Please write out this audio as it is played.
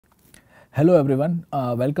Hello everyone,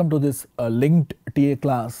 welcome to this linked TA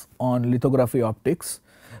class on lithography optics.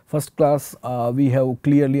 First class we have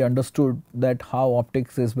clearly understood that how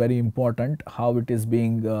optics is very important, how it is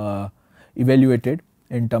being evaluated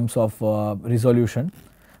in terms of resolution,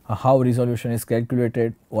 how resolution is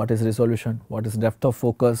calculated, what is resolution, what is depth of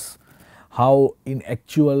focus, how in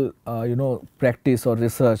actual practice or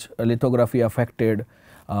research lithography affected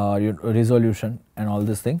resolution and all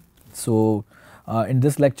this thing. So, in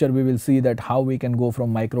this lecture we will see that how we can go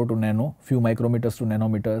from micro to nano, few micrometers to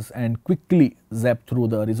nanometers and quickly zap through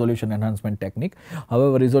the resolution enhancement technique.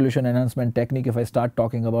 However, resolution enhancement technique, if I start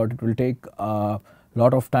talking about it, will take a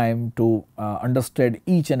lot of time to understand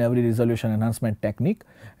each and every resolution enhancement technique.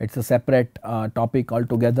 It is a separate topic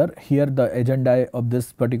altogether. Here the agenda of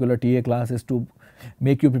this particular TA class is to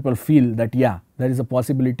make you people feel that yeah, there is a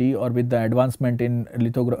possibility, or with the advancement in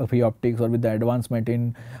lithography optics or with the advancement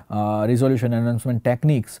in resolution enhancement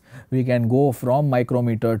techniques, we can go from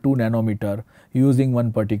micrometer to nanometer using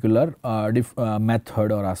one particular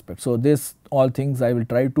method or aspect. So, this all things I will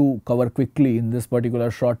try to cover quickly in this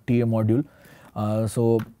particular short TA module.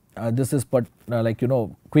 This is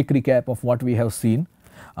quick recap of what we have seen.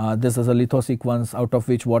 This is a litho sequence out of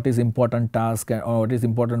which what is important task or what is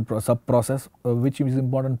important sub process, which is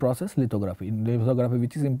important process lithography. In lithography,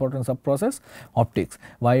 which is important sub process optics.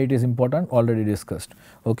 Why it is important already discussed.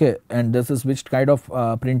 Okay, and this is which kind of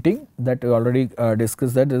printing that we already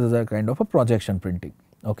discussed, that this is a kind of a projection printing.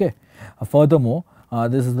 Okay. Furthermore,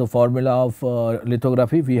 this is the formula of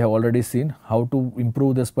lithography. We have already seen how to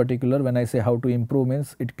improve this particular. When I say how to improve,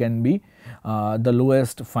 means it can be the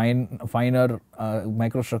lowest finer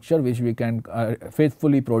microstructure which we can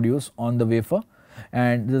faithfully produce on the wafer.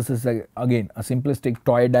 And this is again a simplistic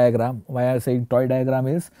toy diagram. Why I say toy diagram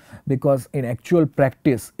is because in actual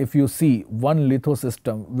practice, if you see one litho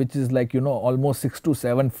system which is like almost 6 to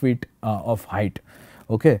 7 feet of height.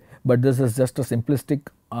 Okay, but this is just a simplistic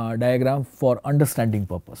diagram for understanding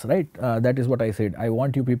purpose, right? That is what I said. I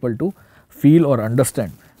want you people to feel or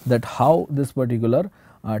understand that how this particular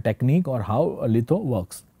technique or how a litho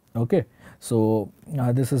works. Okay, so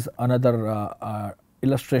this is another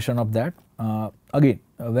illustration of that. Again,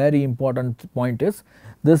 a very important point is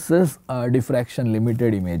this is diffraction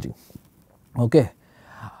limited imaging. Okay.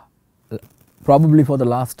 Probably for the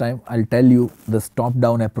last time I will tell you this top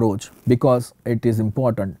down approach because it is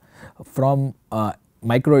important. From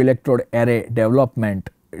micro electrode array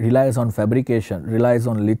development relies on fabrication, relies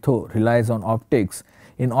on litho, relies on optics.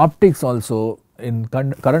 In optics also, in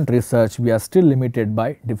current research we are still limited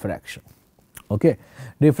by diffraction. Okay.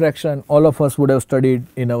 Diffraction, all of us would have studied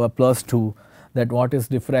in our +2 that what is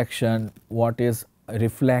diffraction, what is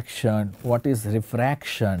reflection, what is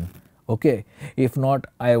refraction. Okay. If not,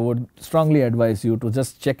 I would strongly advise you to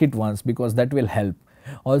just check it once because that will help.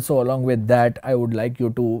 Also along with that, I would like you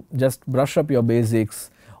to just brush up your basics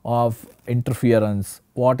of interference,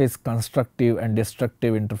 what is constructive and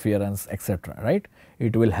destructive interference, etc. Right?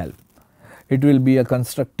 It will help. It will be a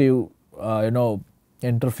constructive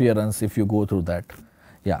interference if you go through that.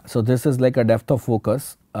 Yeah. So, this is like a depth of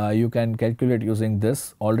focus. You can calculate using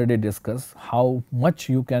this, already discussed how much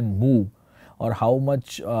you can move or how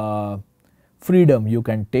much freedom you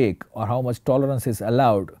can take or how much tolerance is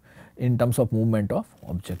allowed in terms of movement of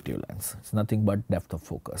objective lens. It is nothing but depth of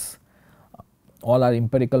focus. All are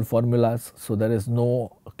empirical formulas, so there is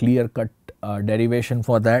no clear cut derivation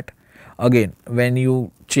for that. Again, when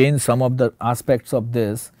you change some of the aspects of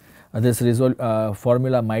this,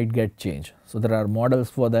 formula might get changed. So, there are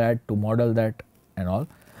models for that to model that and all.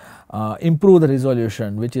 Improve the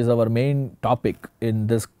resolution, which is our main topic in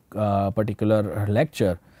this particular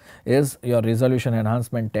lecture, is your resolution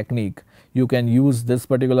enhancement technique. You can use this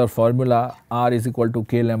particular formula R is equal to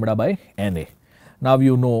K lambda by Na. Now,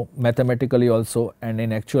 you know mathematically also and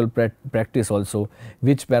in actual practice also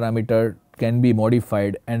which parameter can be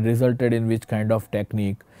modified and resulted in which kind of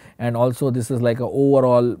technique, and also this is like a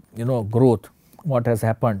overall growth what has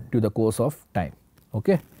happened to the course of time.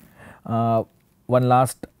 Okay. One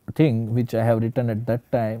last thing which I have written at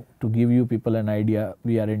that time to give you people an idea,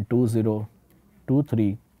 we are in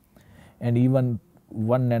 2023 and even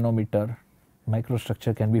 1 nanometer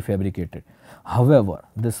microstructure can be fabricated. However,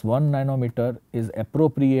 this 1 nanometer is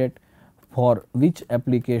appropriate for which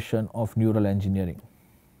application of neural engineering.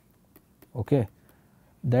 Okay,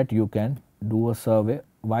 that you can do a survey.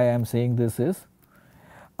 Why I am saying this is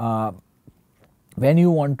when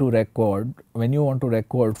you want to record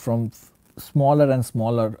from smaller and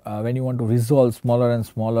smaller, when you want to resolve smaller and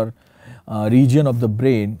smaller region of the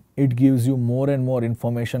brain, it gives you more and more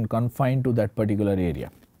information confined to that particular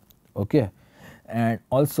area. Okay. And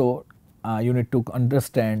also you need to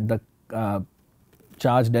understand the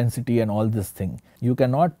charge density and all this thing. You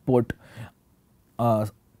cannot put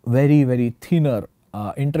very thinner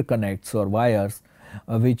interconnects or wires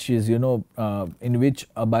which is in which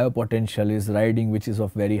a biopotential is riding, which is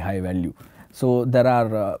of very high value. So there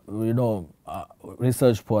are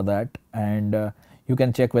research for that, and you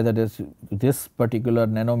can check whether this particular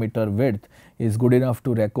nanometer width is good enough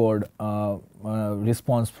to record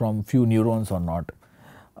response from few neurons or not.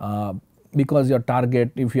 Because your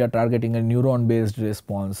target, if you are targeting a neuron based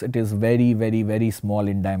response, it is very small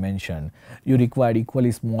in dimension. You require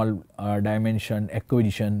equally small dimension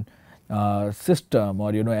acquisition system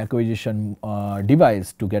or acquisition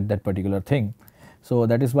device to get that particular thing. So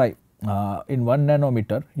that is why in 1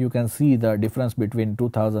 nanometer you can see the difference between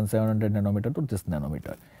 2700 nanometer to this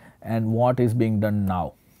nanometer and what is being done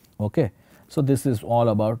now. Okay. So this is all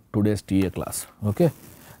about today's TA class. Okay.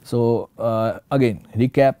 So again,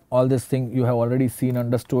 recap, all this thing you have already seen,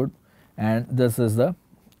 understood, and this is the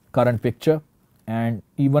current picture and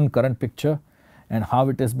even current picture and how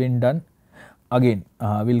it has been done. Again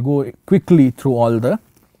we will go quickly through all the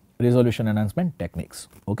resolution enhancement techniques.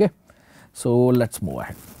 Okay. So let us move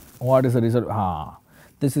ahead. What is the result?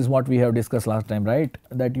 This is what we have discussed last time, right,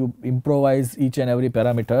 that you improvise each and every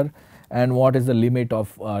parameter and what is the limit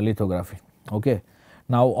of lithography. Okay.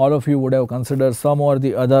 Now all of you would have considered some or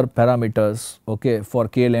the other parameters, okay, for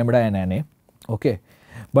k lambda and Na, okay,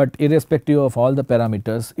 but irrespective of all the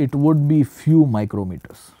parameters it would be few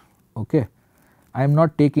micrometers. Okay. I am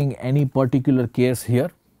not taking any particular case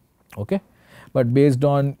here, okay, but based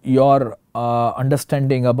on your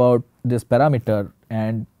understanding about this parameter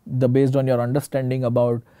and based on your understanding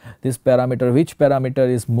about this parameter, which parameter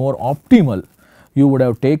is more optimal, you would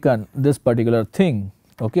have taken this particular thing,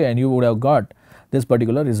 okay, and you would have got this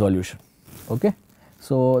particular resolution. Okay.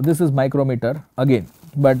 So this is micrometer again,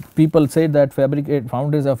 but people say that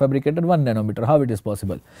foundries have fabricated 1 nanometer, how it is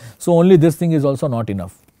possible? So only this thing is also not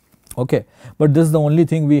enough. Okay. But this is the only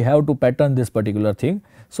thing we have to pattern this particular thing.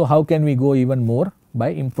 So how can we go even more?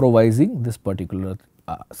 By improvising this particular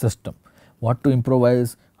system. What to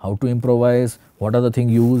improvise, how to improvise, what are the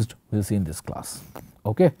things used, we will see in this class.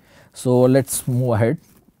 Okay. So let us move ahead.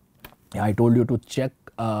 I told you to check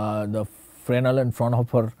the Fresnel and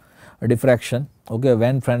Fraunhofer diffraction, okay,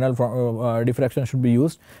 when Fresnel diffraction should be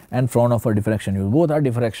used and Fraunhofer diffraction used, both are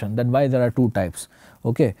diffraction, then why there are two types.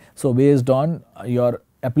 Okay. So based on your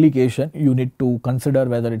application you need to consider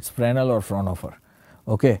whether it is Fresnel or Fraunhofer.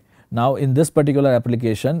 Okay. Now in this particular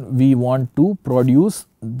application we want to produce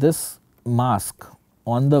this mask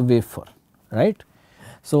on the wafer, right.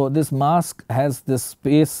 So this mask has this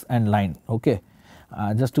space and line. Okay.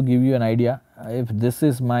 Just to give you an idea, if this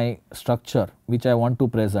is my structure which I want to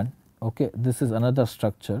present, okay, this is another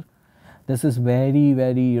structure. This is very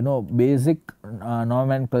basic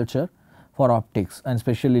nomenclature for optics and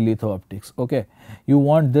especially litho optics. Okay. You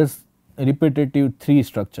want this repetitive 3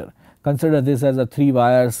 structure. Consider this as a 3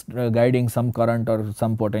 wires guiding some current or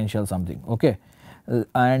some potential something. Okay.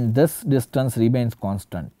 And this distance remains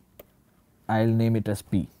constant. I will name it as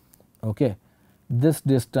P. Okay. This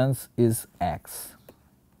distance is X.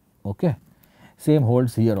 Okay. Same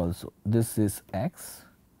holds here also, this is X,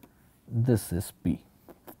 this is P.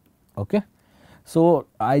 Okay. So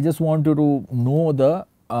I just want you to know the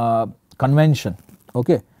convention.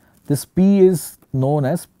 Okay. This P is known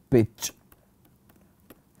as pitch.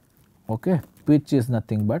 Okay. Pitch is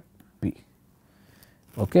nothing but P.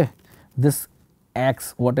 Okay. This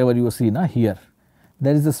X, whatever you see now here,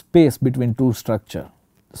 there is a space between two structure.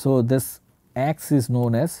 So this X is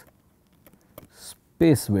known as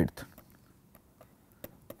space width.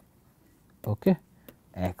 Okay,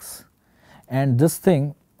 X, and this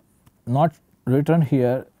thing not written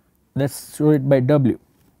here, let us show it by W.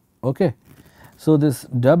 Okay. So this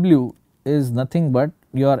W is nothing but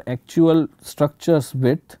your actual structure's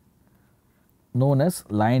width known as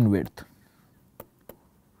line width.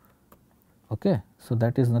 Okay. So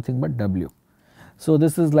that is nothing but W. So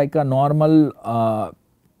this is like a normal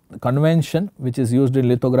convention which is used in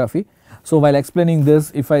lithography. So while explaining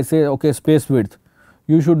this, if I say okay space width,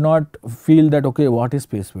 you should not feel that okay what is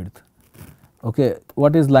space width, okay,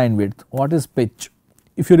 what is line width, what is pitch.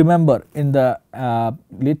 If you remember in the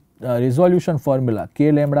resolution formula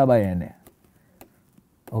k lambda by Na,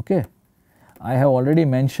 okay, I have already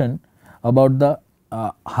mentioned about the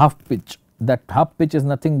half pitch. That half pitch is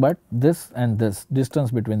nothing but this and this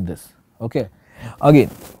distance between this. Okay. Again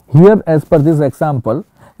here as per this example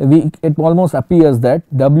it almost appears that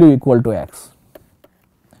W equal to X.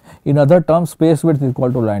 In other terms space width is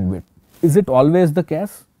equal to line width. Is it always the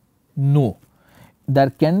case? No.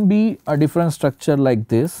 There can be a different structure like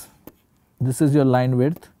this. This is your line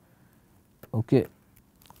width Okay.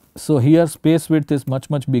 So, here space width is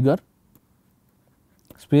much bigger,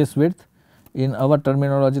 space width in our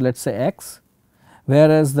terminology let us say x,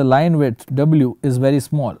 whereas the line width w is very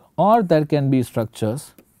small, or there can be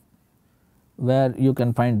structures where you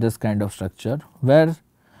can find this kind of structure where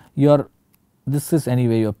your this is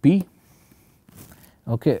anyway your p.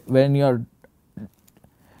 Okay. When you are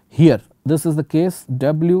here this is the case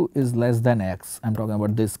w is less than x, I am talking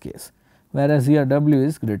about this case, whereas here w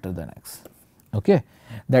is greater than x. Okay.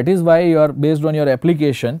 That is why you are based on your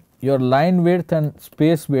application, your line width and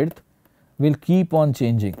space width will keep on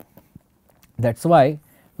changing. That is why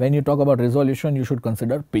when you talk about resolution you should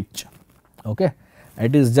consider pitch. Okay.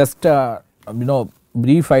 It is just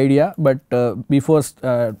brief idea, but before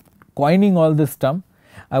coining all this term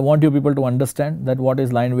I want you people to understand that what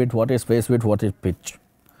is line width, what is space width, what is pitch.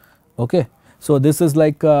 Okay. So, this is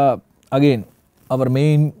like again our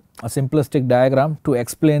main simplistic diagram to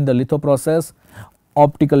explain the litho process,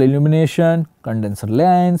 optical illumination, condenser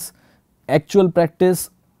lens. Actual practice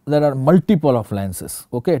there are multiple of lenses,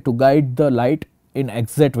 okay, to guide the light in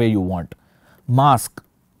exact way you want, mask,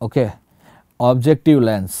 okay, objective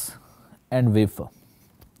lens and wafer.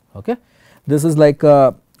 Okay. This is like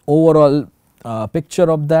a overall picture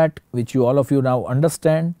of that which you all of you now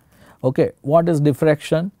understand. Okay. What is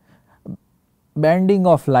diffraction? Bending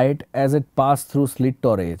of light as it pass through slit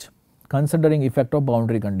or edge, considering effect of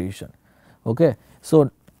boundary condition. Okay.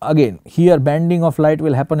 So, again here bending of light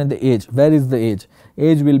will happen in the edge. Where is the edge?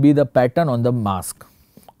 Edge will be the pattern on the mask.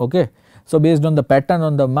 Okay. So, based on the pattern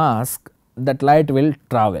on the mask that light will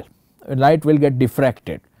travel, light will get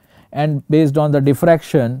diffracted, and based on the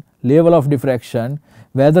diffraction, level of diffraction,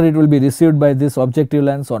 whether it will be received by this objective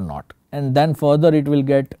lens or not, and then further it will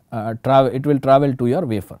get travel to your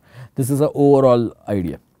wafer. This is the overall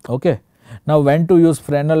idea. Okay. Now, when to use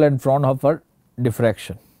Fresnel and Fraunhofer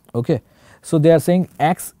diffraction. Okay. So, they are saying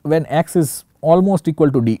x, when x is almost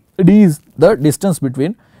equal to d, d is the distance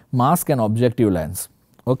between mask and objective lens.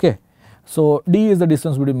 Okay. So, d is the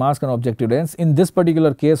distance between mask and objective lens. In this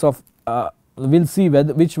particular case of we will see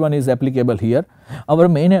whether which one is applicable here. Our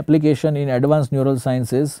main application in advanced neural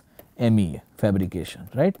science is MEA fabrication,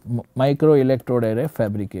 right, micro electrode array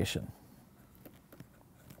fabrication.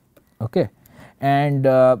 Okay. And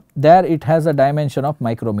there it has a dimension of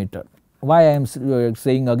micrometer. Why I am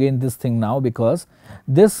saying again this thing now, because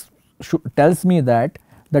this tells me that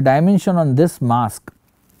the dimension on this mask,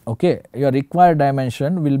 okay, your required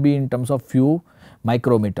dimension will be in terms of few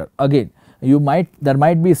micrometer. Again there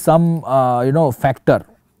might be some factor,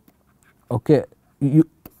 okay,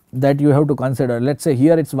 that you have to consider. Let us say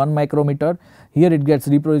here it is 1 micrometer, here it gets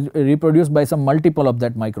reproduced by some multiple of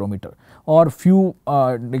that micrometer, or few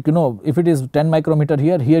if it is 10 micrometer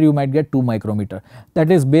here, here you might get 2 micrometer. That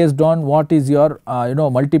is based on what is your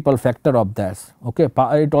multiple factor of this. Okay.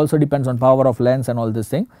 It also depends on power of lens and all this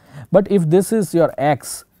thing, but if this is your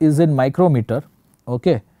x is in micrometer,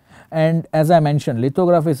 okay, and as I mentioned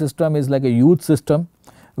lithography system is like a huge system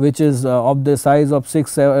which is of the size of 6,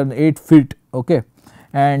 7, 8 feet, okay,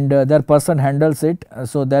 and their person handles it.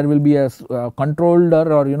 So, there will be a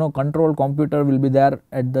controller or control computer will be there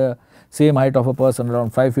at the same height of a person,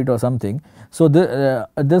 around 5 feet or something. So,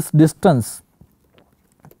 this distance,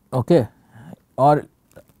 okay, or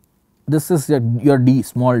this is your d,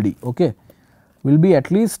 small d, okay, will be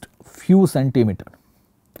at least few centimeter.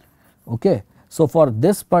 Okay. So, for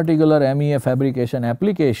this particular MEA fabrication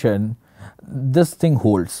application this thing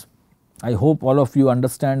holds. I hope all of you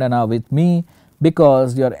understand and are with me,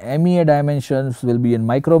 because your MEA dimensions will be in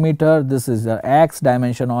micrometer. This is the x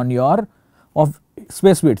dimension on your of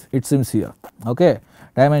space width, it seems here, okay,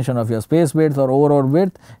 dimension of your space width or overall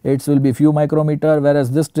width, it will be few micrometer,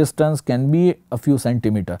 whereas this distance can be a few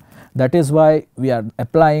centimeter. That is why we are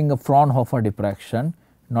applying a Fraunhofer diffraction,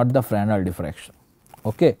 not the Fresnel diffraction.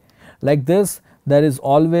 Okay. Like this, there is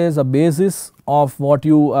always a basis of what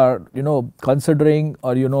you are considering,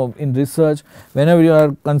 or in research, whenever you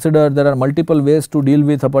are considered, there are multiple ways to deal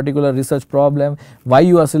with a particular research problem. Why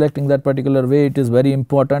you are selecting that particular way, it is very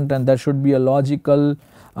important, and there should be a logical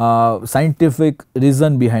scientific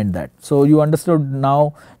reason behind that. So, you understood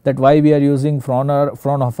now that why we are using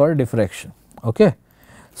Fraunhofer diffraction. Okay.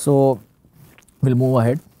 So, we will move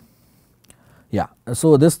ahead. Yeah.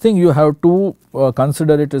 So, this thing you have to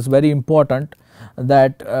consider, it is very important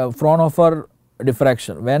that Fraunhofer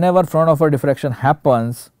diffraction, whenever Fraunhofer diffraction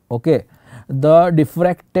happens, okay, the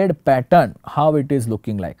diffracted pattern, how it is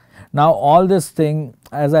looking like. Now, all this thing,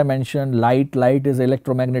 as I mentioned, light is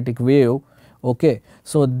electromagnetic wave, okay.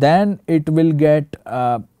 So, then it will get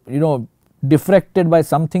diffracted by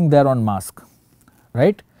something there on mask,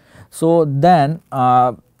 right. So, then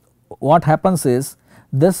what happens is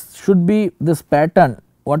this should be, this pattern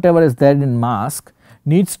whatever is there in mask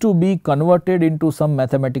needs to be converted into some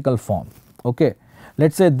mathematical form. Okay.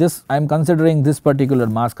 Let us say this, I am considering this particular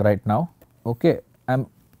mask right now. Okay. I am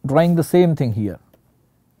drawing the same thing here,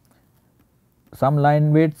 some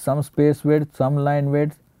line width, some space width, some line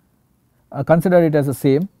width, consider it as the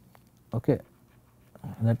same. Okay.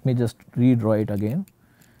 Let me just redraw it again.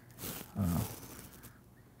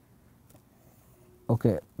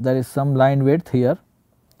 Okay. There is some line width here,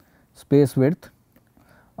 space width,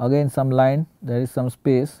 again some line, there is some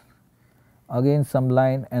space, again some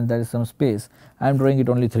line, and there is some space. I am drawing it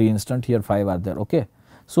only 3 instant, here 5 are there. Okay.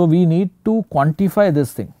 So, we need to quantify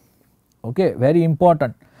this thing, okay, very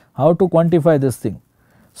important, how to quantify this thing.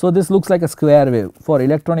 So, this looks like a square wave. For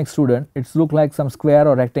electronic student it looks like some square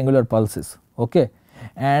or rectangular pulses, okay,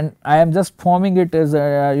 and I am just forming it as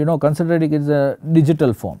a considering it as a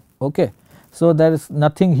digital form. Okay. So, there is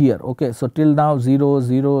nothing here. Okay. So, till now 0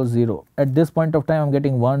 0 0, at this point of time I am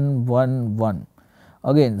getting 1 1 1,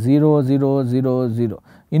 again 0 0 0 0,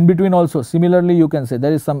 in between also similarly you can say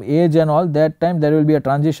there is some age and all, that time there will be a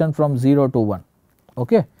transition from 0 to 1.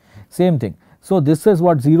 Okay. Same thing. So, this is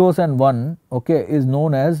what zeros and 1, okay, is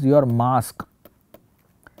known as your mask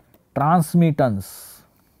transmittance,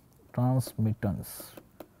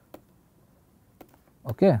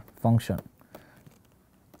 okay, function.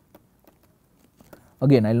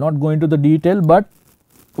 Again I will not go into the detail, but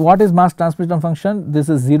what is mask transmission function? This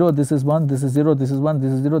is 0, this is 1, this is 0, this is 1,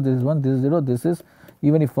 this is 0, this is 1, this is 0, this is,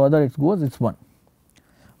 even if further it goes, it is 1.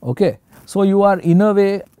 Okay. So, you are in a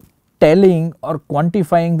way telling or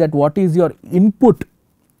quantifying that what is your input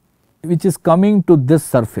which is coming to this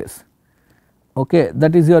surface, okay,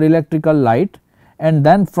 that is your electrical light, and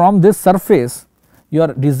then from this surface your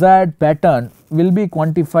desired pattern will be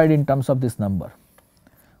quantified in terms of this number.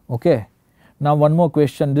 Okay. Now, one more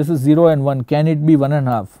question, this is 0 and 1, can it be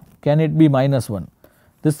 1.5, can it be -1?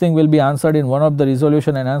 This thing will be answered in one of the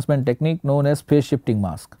resolution enhancement technique known as phase shifting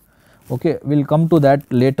mask. Okay. We will come to that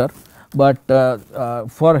later, but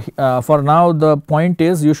for now the point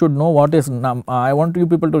is you should know what is I want you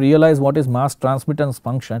people to realize what is mask transmittance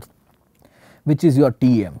function, which is your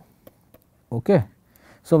Tm. Okay.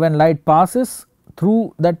 So, when light passes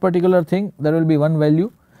through that particular thing there will be one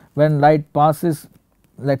value, when light passes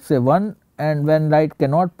let us say 1, and when light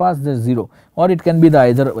cannot pass there is 0, or it can be the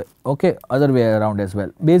either way, okay, other way around as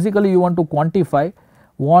well. Basically you want to quantify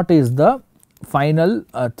what is the final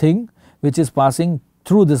thing which is passing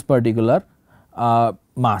through this particular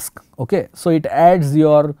mask. Okay. So, it adds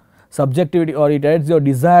your subjectivity or it adds your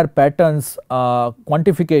desired patterns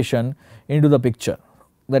quantification into the picture,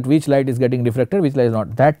 that which light is getting refracted, which light is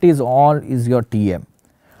not, that is all is your Tm.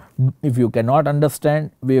 If you cannot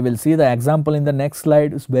understand, we will see the example in the next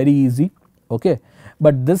slide, it is very easy. Okay.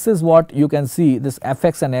 But this is what you can see, this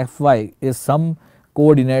fx and fy is some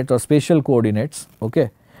coordinates or spatial coordinates. Okay.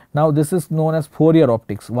 Now, this is known as Fourier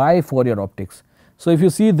optics. Why Fourier optics? So, if you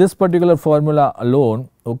see this particular formula alone,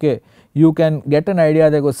 okay, you can get an idea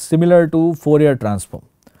that was similar to Fourier transform.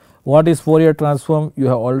 What is Fourier transform? You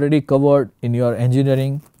have already covered in your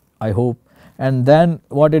engineering, I hope, and then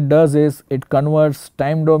what it does is it converts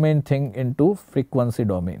time domain thing into frequency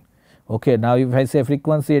domain. Okay. Now, if I say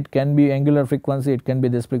frequency, it can be angular frequency, it can be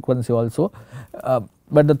this frequency also,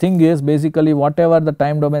 but the thing is basically whatever the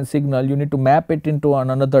time domain signal you need to map it into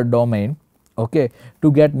another domain, okay,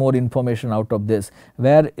 to get more information out of this.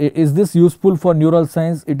 Where is this useful for neural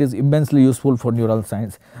science? It is immensely useful for neural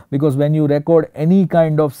science, because when you record any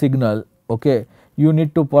kind of signal, okay, you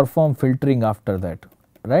need to perform filtering after that,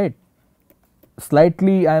 right.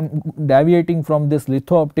 Slightly I am deviating from this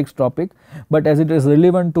litho-optics topic, but as it is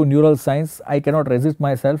relevant to neural science I cannot resist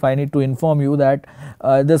myself, I need to inform you that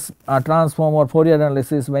this transform or Fourier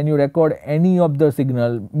analysis, when you record any of the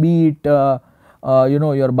signal, be it your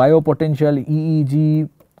biopotential EEG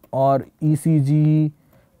or ECG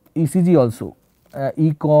also,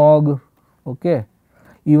 ECOG, okay,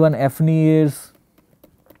 even FNIRS,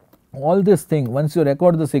 all this thing, once you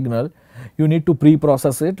record the signal you need to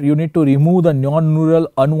pre-process it, you need to remove the non-neural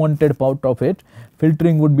unwanted part of it.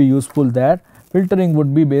 Filtering would be useful there, filtering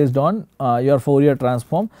would be based on your Fourier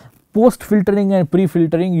transform. Post filtering and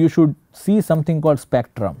pre-filtering you should see something called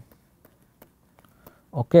spectrum.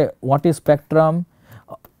 Okay. What is spectrum?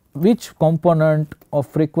 Which component of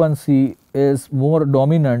frequency is more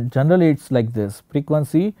dominant? Generally it is like this,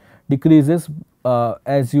 frequency decreases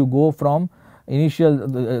as you go from initial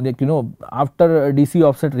after DC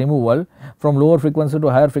offset removal, from lower frequency to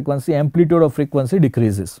higher frequency, amplitude of frequency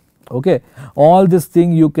decreases. Okay. All this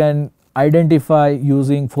thing you can identify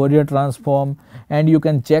using Fourier transform, and you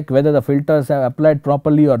can check whether the filters have applied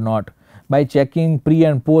properly or not by checking pre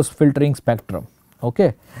and post filtering spectrum.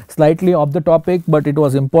 Okay. Slightly off the topic, but it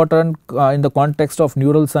was important in the context of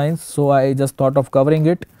neural science, so I just thought of covering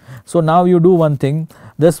it. So now you do one thing,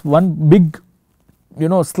 this one big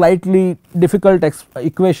slightly difficult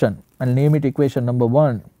equation, and name it equation number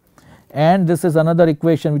 1, and this is another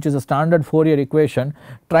equation which is a standard Fourier equation.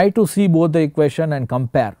 Try to see both the equation and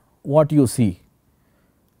compare what you see,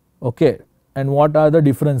 okay, and what are the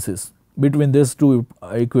differences between these two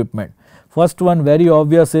equipment. First one, very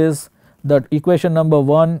obvious, is that equation number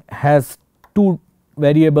 1 has 2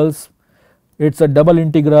 variables, it is a double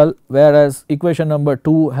integral, whereas equation number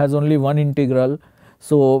 2 has only one integral.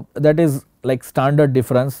 So that is like standard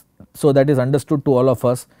difference, so that is understood to all of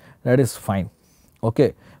us, that is fine.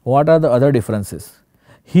 Okay. What are the other differences?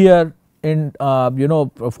 Here in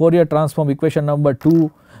Fourier transform equation number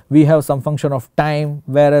 2, we have some function of time,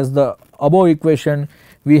 whereas the above equation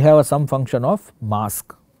we have some function of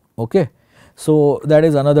mask. Okay. So that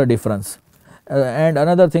is another difference. And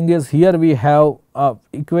another thing is, here we have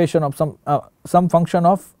equation of some function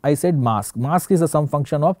of, I said mask. Mask is a some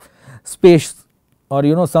function of space,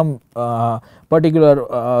 or some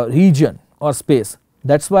particular region or space.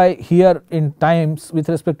 That is why here in times, with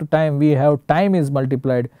respect to time, we have time is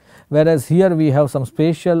multiplied, whereas here we have some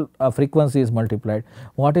spatial frequency is multiplied.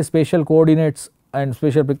 What is spatial coordinates and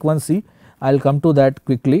spatial frequency? I will come to that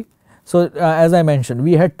quickly. So as I mentioned,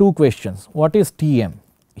 we had 2 questions. What is Tm?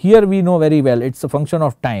 Here we know very well it is a function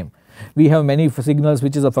of time. We have many signals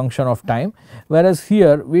which is a function of time, whereas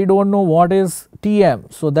here we do not know what is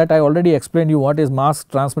Tm. So that I already explained you what is mask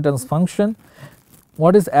transmittance function,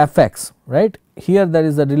 what is Fx, right. Here there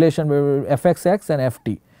is a relation between Fxx and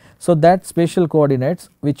Ft. So that spatial coordinates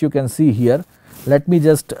which you can see here, let me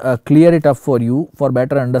just clear it up for you for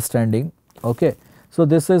better understanding. Okay. So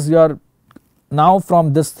this is your, now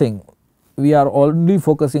from this thing we are only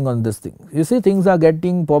focusing on this thing. You see, things are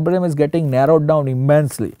getting, problem is getting narrowed down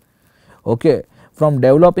immensely, okay, from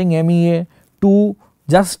developing MEA to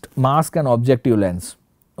just mask and objective lens.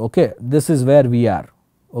 Okay. This is where we are.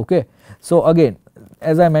 Okay. So again,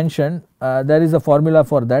 as I mentioned, there is a formula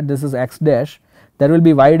for that, this is x dash, there will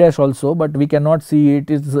be y dash also, but we cannot see it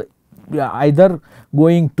is either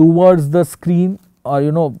going towards the screen,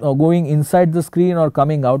 or going inside the screen, or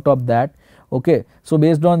coming out of that. Okay. So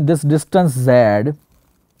based on this distance z,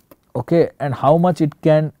 okay, and how much it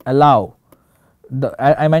can allow,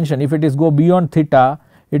 I mentioned if it is go beyond theta,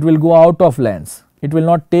 it will go out of lens, it will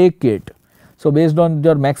not take it. So based on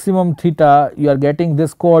your maximum theta, you are getting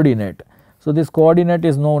this coordinate. So this coordinate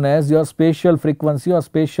is known as your spatial frequency or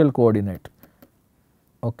spatial coordinate.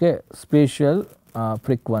 Okay. Spatial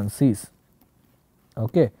frequencies.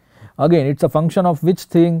 Okay. Again, it is a function of which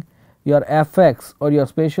thing? Your Fx or your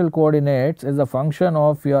spatial coordinates is a function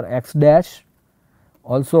of your x dash,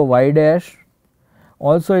 also y dash,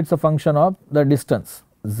 also it is a function of the distance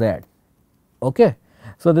z. Okay.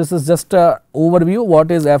 So this is just a overview, what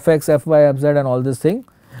is Fx, Fy, Fz and all this thing.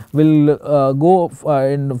 We will go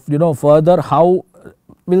in further how,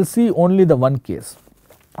 we will see only the one case.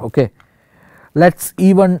 Okay. Let us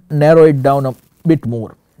even narrow it down a bit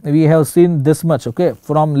more. We have seen this much, okay,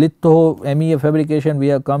 from litho MEA fabrication we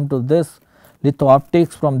have come to this litho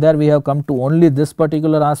optics, from there we have come to only this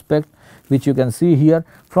particular aspect which you can see here.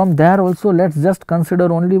 From there also let us just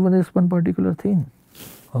consider only this one particular thing.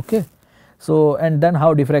 Okay. So and then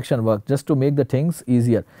how diffraction works, just to make the things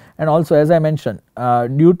easier, and also as I mentioned,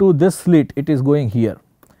 due to this slit it is going here,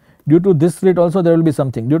 due to this slit also there will be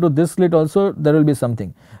something, due to this slit also there will be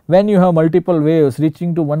something. When you have multiple waves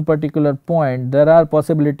reaching to one particular point, there are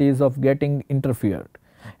possibilities of getting interfered,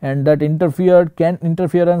 and that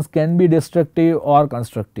interference can be destructive or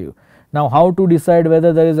constructive. Now how to decide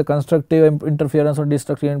whether there is a constructive interference or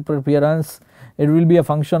destructive interference? It will be a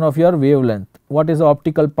function of your wavelength. What is the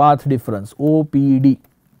optical path difference, OPD?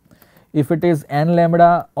 If it is n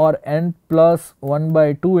lambda or n plus 1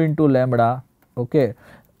 by 2 into lambda, okay,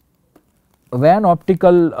 when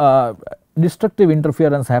optical destructive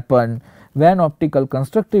interference happen, when optical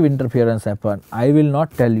constructive interference happen, I will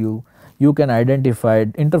not tell you. You can identify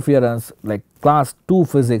interference like class 2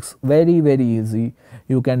 physics, very easy.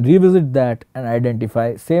 You can revisit that and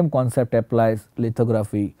identify. Same concept applies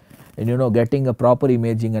lithography, and getting a proper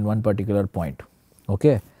imaging at one particular point.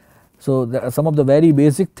 Okay. So there are some of the very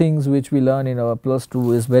basic things which we learn in our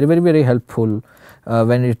 +2 is very helpful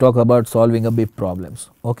when we talk about solving a big problems.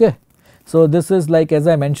 Okay. So this is like, as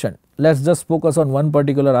I mentioned, let us just focus on one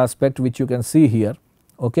particular aspect which you can see here.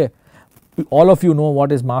 Okay. All of you know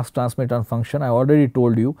what is mass transmittance function. I already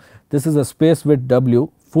told you this is a space width W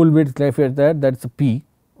full width left there, that is a P,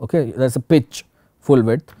 okay, that is a pitch full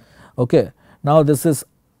width. Okay. Now, this is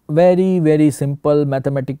very simple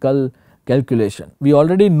mathematical calculation. We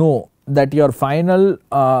already know that your final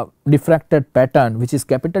diffracted pattern, which is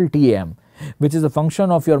capital Tm, which is a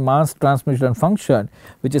function of your mass transmission function,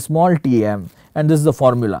 which is small tm, and this is the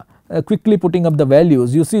formula. Quickly putting up the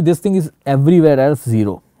values, you see this thing is everywhere else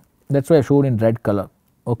 0, that is why I showed in red color.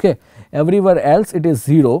 Okay. Everywhere else it is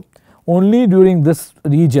 0, only during this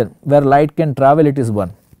region where light can travel it is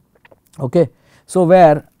 1. Okay. So,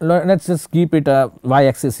 where let us just keep it a y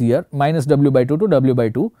axis here, minus w by 2 to w by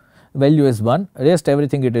 2, value is 1, rest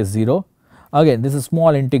everything it is 0. Again this is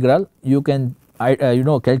small integral, you can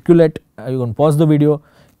calculate, you can pause the video,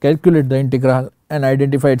 calculate the integral and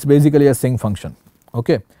identify it is basically a sinc function.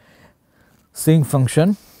 Okay. Sinc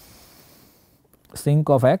function, sinc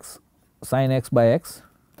of x, sin x by x.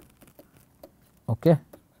 Okay.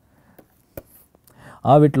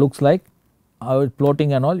 How it looks like, how it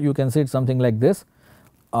plotting and all, you can see it something like this.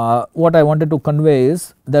 What I wanted to convey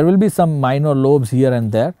is there will be some minor lobes here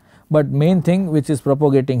and there, but main thing which is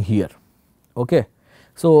propagating here. Okay.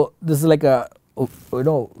 So, this is like a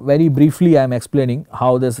very briefly I am explaining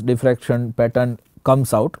how this diffraction pattern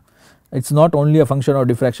comes out. It is not only a function of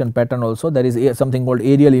diffraction pattern, also there is something called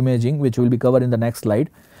aerial imaging, which will be covered in the next slide.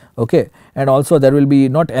 Okay. And also there will be,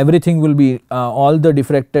 not everything will be all the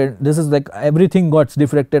diffracted, this is like everything got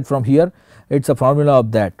diffracted from here, it is a formula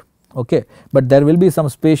of that. Okay. But there will be some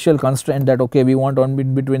spatial constraint that okay, we want on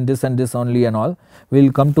between this and this only and all, we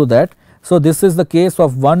will come to that. So, this is the case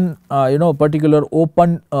of one particular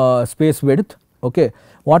open space width. Okay.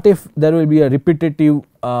 What if there will be a repetitive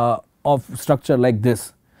of structure like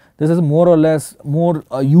this? This is more or less more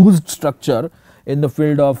used structure in the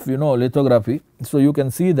field of lithography. So, you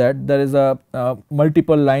can see that there is a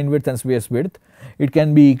multiple line width and space width, it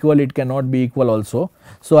can be equal, it cannot be equal also.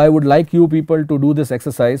 So, I would like you people to do this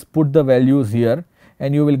exercise, put the values here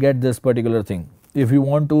and you will get this particular thing. If you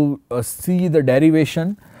want to see the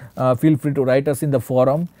derivation, feel free to write us in the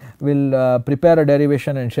forum, we will prepare a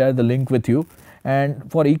derivation and share the link with you.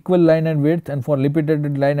 And for equal line and width and for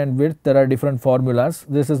repeated line and width, there are different formulas.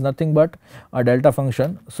 This is nothing but a delta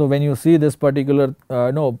function. So, when you see this particular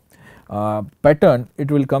pattern, it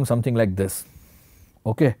will come something like this,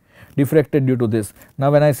 okay, diffracted due to this. Now,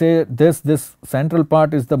 when I say this central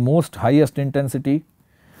part is the most highest intensity,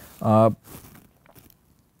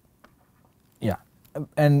 yeah,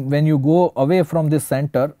 and when you go away from this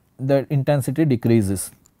center, the intensity decreases.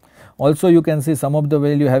 Also you can see some of the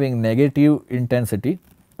value having negative intensity.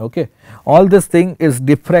 Okay. All this thing is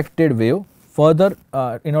diffracted wave. Further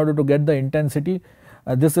in order to get the intensity,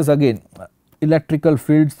 this is again electrical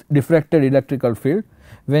fields, diffracted electrical field.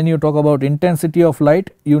 When you talk about intensity of light,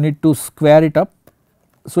 you need to square it up.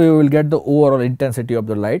 So, you will get the overall intensity of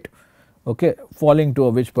the light, okay, falling to a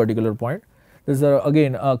which particular point. This is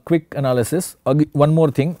again a quick analysis. One more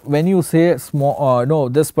thing, when you say small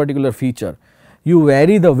this particular feature, you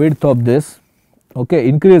vary the width of this, okay,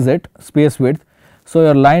 increase it, space width. So,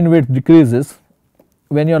 your line width decreases.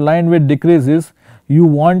 When your line width decreases, you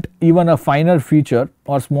want even a finer feature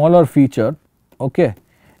or smaller feature, okay,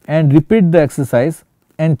 and repeat the exercise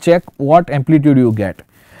and check what amplitude you get.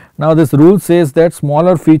 Now, this rule says that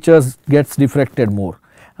smaller features gets diffracted more.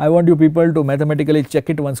 I want you people to mathematically check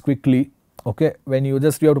it once quickly. Okay, when you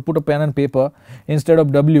have to put a pen and paper, instead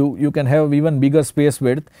of W you can have even bigger space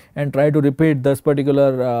width and try to repeat this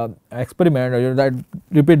particular experiment, or that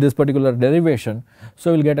repeat this particular derivation. So,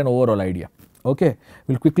 you will get an overall idea. Okay,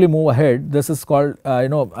 we will quickly move ahead. This is called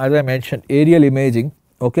as I mentioned, aerial imaging.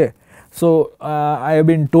 Okay. So, I have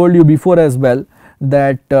been told you before as well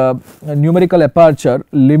that numerical aperture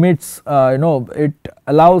limits, it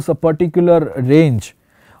allows a particular range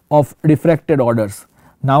of diffracted orders.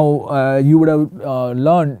 Now, you would have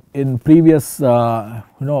learned in previous your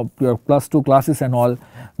 +2 classes and all,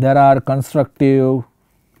 there are constructive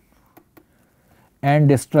and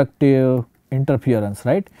destructive interference,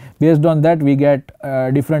 right. Based on that we get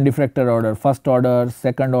different diffracted order, first order,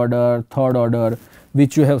 second order, third order,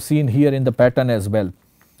 which you have seen here in the pattern as well,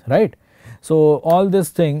 right. So, all this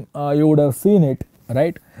thing you would have seen it,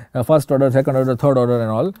 right, first order, second order, third order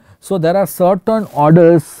and all. So, there are certain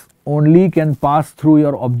orders only can pass through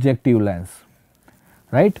your objective lens,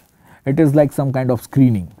 right. It is like some kind of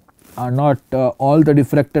screening, not all the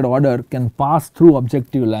diffracted order can pass through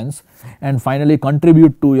objective lens and finally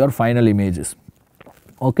contribute to your final images.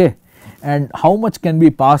 Okay. And how much can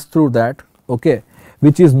be passed through that, okay,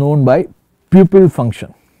 which is known by pupil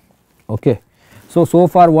function. Okay. So, so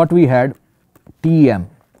far what we had, Tm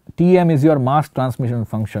is your mass transmission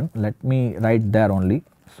function. Let me write there only,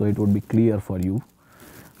 so it would be clear for you.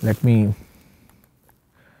 let me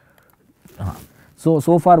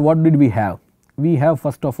so far what did we have? We have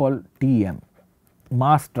first of all Tm,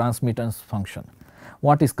 mask transmittance function,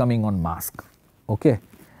 what is coming on mask. Okay.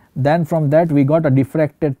 Then from that we got a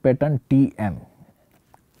diffracted pattern Tm,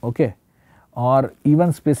 okay, or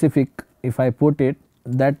even specific, if I put it,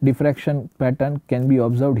 that diffraction pattern can be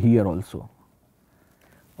observed here also.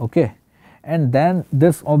 Okay. And then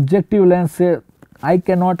this objective lens, I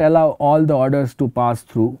cannot allow all the orders to pass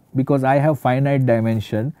through because I have finite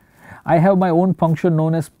dimension. I have my own function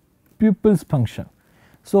known as pupil's function.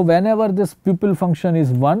 So whenever this pupil function is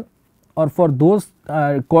 1, or for those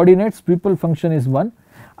coordinates pupil function is 1,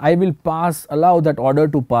 I will allow that order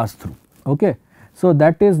to pass through. Okay. So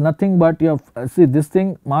that is nothing but your see this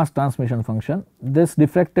thing, mask transmission function, this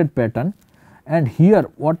diffracted pattern, and here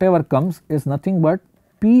whatever comes is nothing but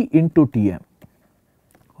P into Tm.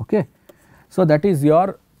 Okay. So that is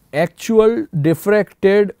your actual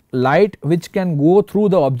diffracted light which can go through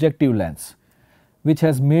the objective lens, which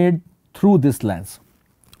has made through this lens.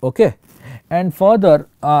 Okay. And further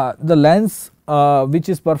the lens which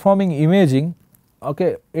is performing imaging,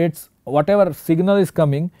 okay, its whatever signal is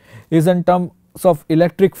coming is in terms of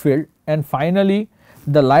electric field, and finally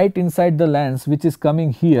the light inside the lens which is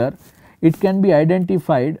coming here, it can be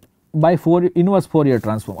identified by inverse Fourier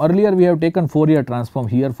transform. Earlier we have taken Fourier transform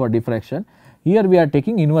here for diffraction, here we are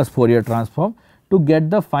taking inverse Fourier transform to get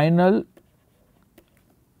the final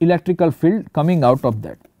electrical field coming out of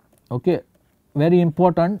that. Okay. Very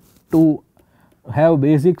important to have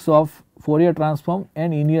basics of Fourier transform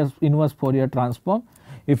and inverse Fourier transform.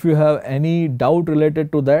 If you have any doubt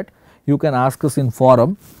related to that, you can ask us in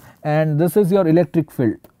forum. And this is your electric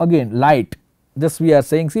field, again light, this we are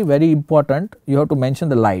saying, see, very important, you have to mention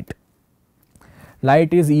the light.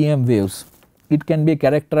 Light is EM waves, it can be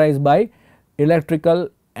characterized by electrical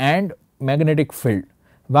and magnetic field.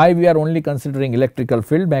 Why we are only considering electrical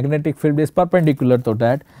field? Magnetic field is perpendicular to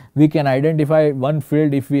that, we can identify one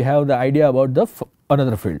field if we have the idea about the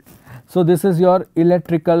another field. So this is your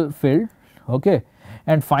electrical field. Okay.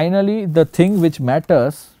 And finally the thing which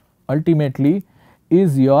matters ultimately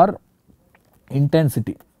is your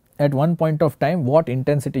intensity, at one point of time what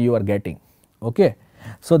intensity you are getting. Okay.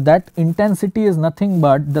 So that intensity is nothing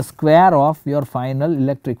but the square of your final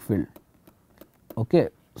electric field. Okay.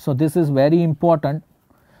 So this is very important,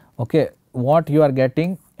 okay, what you are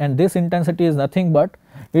getting, and this intensity is nothing but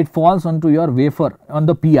it falls onto your wafer on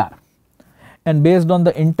the PR, and based on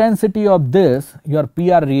the intensity of this your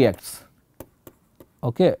PR reacts.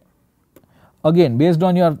 Okay. Again based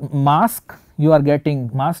on your mask you are getting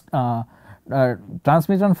mask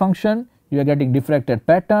transmission function, you are getting diffracted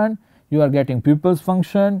pattern, you are getting pupil's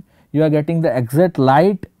function, you are getting the exact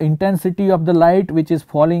light intensity of the light which is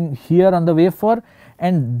falling here on the wafer,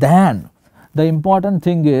 and then the important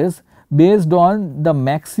thing is based on the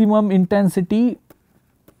maximum intensity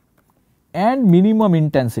and minimum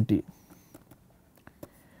intensity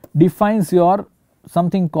defines your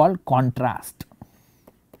something called contrast.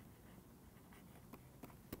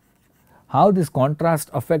 How this contrast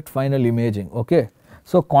affect final imaging? Okay.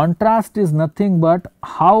 So contrast is nothing but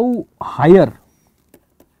how higher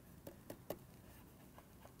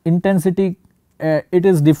intensity it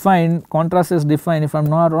is defined, contrast is defined, if I am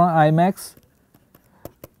not wrong, Imax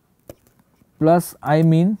plus I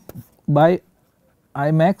mean by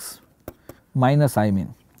Imax minus I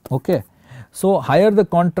mean. Okay. So higher the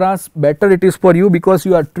contrast better it is for you, because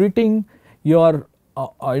you are treating your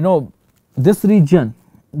this region,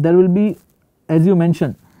 there will be, as you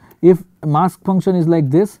mentioned, if mask function is like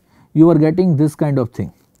this you are getting this kind of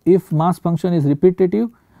thing, if mask function is repetitive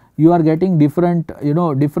you are getting different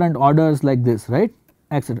different orders like this, right,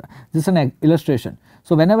 etc. This is an illustration.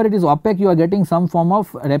 So whenever it is opaque you are getting some form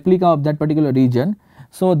of replica of that particular region.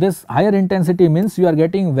 So this higher intensity means you are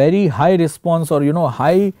getting very high response or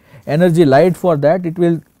high energy light for that, it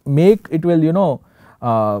will make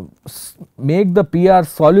make the PR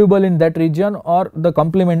soluble in that region or the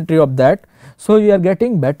complementary of that. So you are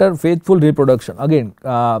getting better faithful reproduction. Again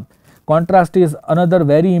contrast is another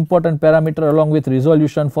very important parameter along with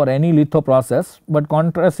resolution for any litho process, but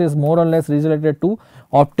contrast is more or less related to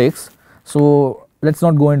optics. So let us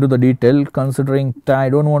not go into the detail considering I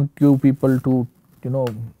do not want you people to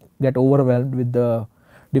get overwhelmed with the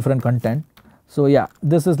different content. So yeah,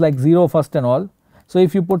 this is like 0 first and all. So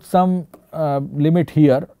if you put some limit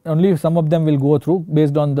here, only some of them will go through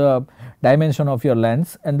based on the dimension of your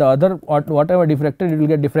lens, and the other whatever diffracted it will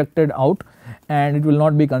get diffracted out and it will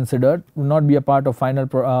not be considered, will not be a part of final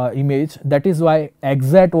image. That is why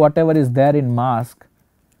exact whatever is there in mask,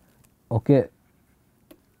 okay,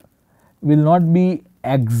 will not be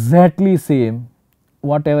exactly same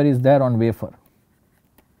whatever is there on wafer.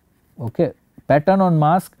 Okay. Pattern on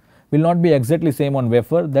mask will not be exactly same on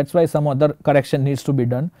wafer, that is why some other correction needs to be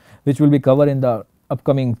done, which will be covered in the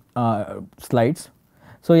upcoming slides.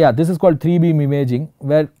 So, yeah, this is called 3 beam imaging,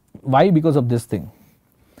 where why? Because of this thing.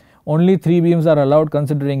 Only 3 beams are allowed,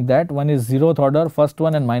 considering that one is 0th order, first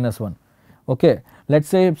one and -1. Okay. Let us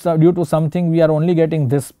say due to something we are only getting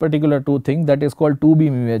this particular 2 thing, that is called 2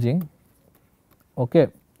 beam imaging. Okay.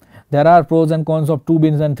 There are pros and cons of 2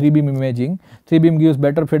 beams and 3 beam imaging. 3 beam gives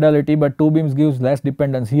better fidelity, but 2 beams gives less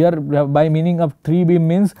dependence. Here by meaning of 3 beam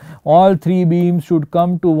means all 3 beams should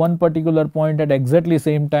come to one particular point at exactly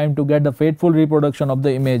same time to get the faithful reproduction of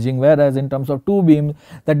the imaging, whereas in terms of 2 beam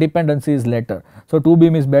the dependency is later. So, 2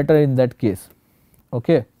 beam is better in that case.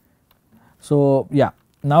 Okay. So, yeah,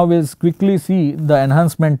 now we will quickly see the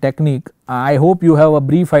enhancement technique. I hope you have a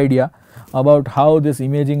brief idea about how this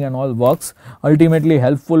imaging and all works, ultimately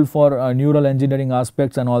helpful for neural engineering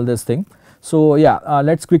aspects and all this thing. So, yeah,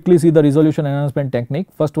 let us quickly see the resolution enhancement technique.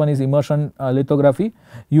 First one is immersion lithography.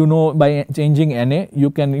 You know, by changing Na you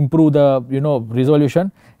can improve the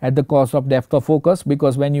resolution at the cost of depth of focus,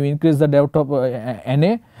 because when you increase the depth of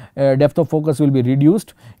Na, depth of focus will be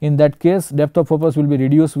reduced. In that case depth of focus will be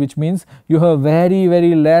reduced, which means you have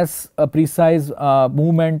very less precise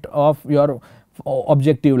movement of your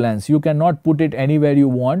objective lens. You cannot put it anywhere you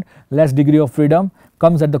want, less degree of freedom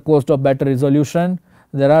comes at the cost of better resolution.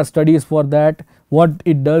 There are studies for that. What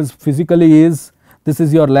it does physically is, this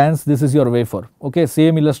is your lens, this is your wafer. Okay,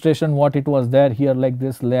 same illustration what it was there here, like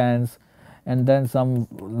this lens, and then some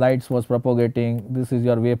lights was propagating, this is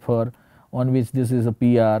your wafer on which this is a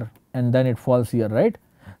PR, and then it falls here, right.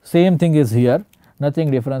 Same thing is here, nothing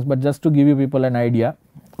difference, but just to give you people an idea.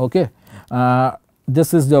 Okay,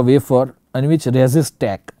 this is the wafer on which resist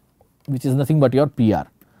stack, which is nothing but your PR.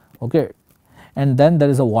 Okay, and then there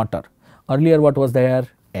is a water. Earlier what was there?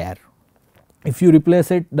 Air. If you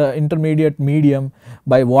replace it, the intermediate medium,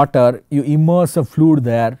 by water, you immerse a fluid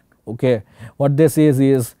there. Okay, what this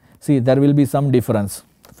is see, there will be some difference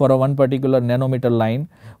for a one particular nanometer line.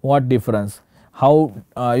 What difference? How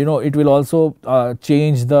it will also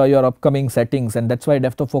change your upcoming settings, and that is why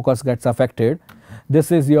depth of focus gets affected.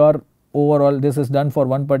 This is your overall, this is done for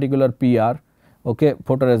one particular PR. Okay,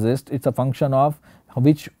 photoresist, it is a function of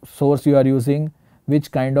which source you are using,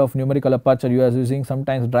 which kind of numerical aperture you are using.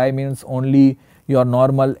 Sometimes dry means only your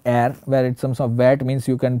normal air, where it some of wet means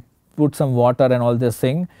you can put some water and all this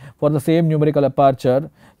thing. For the same numerical aperture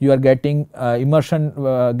you are getting immersion,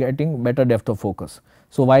 getting better depth of focus.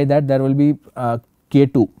 So, why that? There will be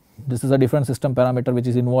K2, this is a different system parameter which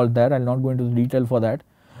is involved there. I will not go into detail for that.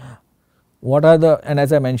 What are the, and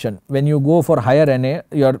as I mentioned, when you go for higher Na,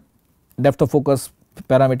 your depth of focus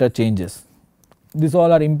parameter changes. These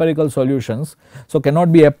all are empirical solutions, so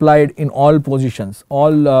cannot be applied in all positions,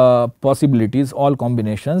 all possibilities, all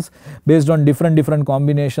combinations. Based on different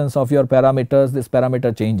combinations of your parameters, this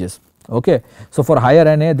parameter changes. Okay. So, for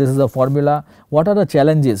higher Na, this is a formula. What are the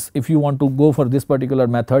challenges if you want to go for this particular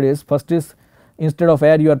method is, first is, instead of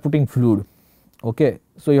air you are putting fluid. Okay.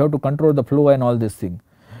 So, you have to control the flow and all this thing.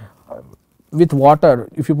 With water,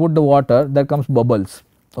 if you put the water, there comes bubbles,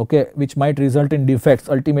 okay, which might result in defects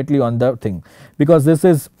ultimately on the thing, because this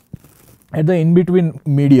is at the in between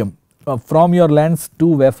medium from your lens to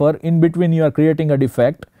wafer. In between you are creating a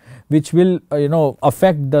defect which will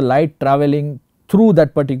affect the light traveling through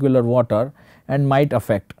that particular water and might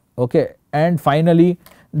affect. Okay. And finally,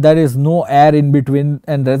 there is no air in between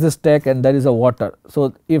and resist stack, and there is a water.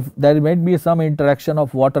 So, if there might be some interaction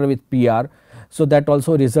of water with PR, so that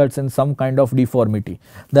also results in some kind of deformity.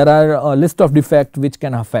 There are a list of defects which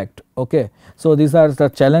can affect. Okay. So, these are the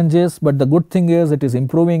challenges, but the good thing is it is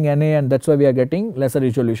improving Na, and that is why we are getting lesser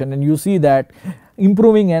resolution, and you see that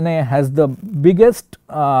improving Na has the biggest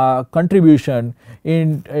contribution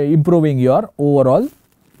in improving your overall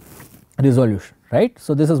resolution, right.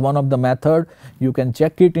 So, this is one of the method, you can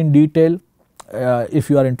check it in detail if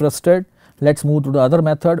you are interested. Let us move to the other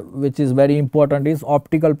method, which is very important, is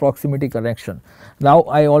optical proximity correction. Now,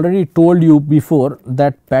 I already told you before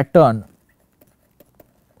that pattern,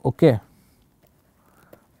 okay,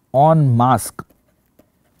 on mask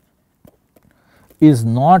is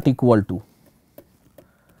not equal to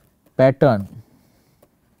pattern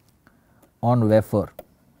on wafer.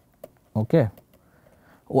 Okay.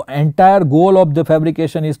 Entire goal of the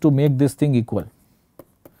fabrication is to make this thing equal,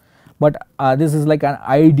 but this is like an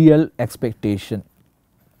ideal expectation.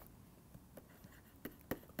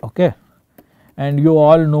 Okay. And you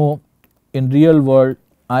all know in real world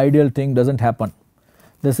ideal thing does not happen.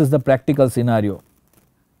 This is the practical scenario.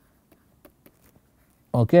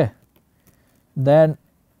 Okay. Then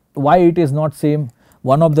why it is not same?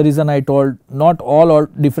 One of the reason I told, not all or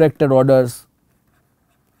diffracted orders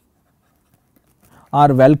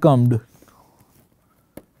are welcomed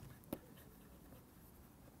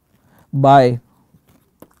by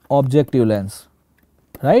objective lens,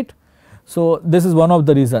 right. So, this is one of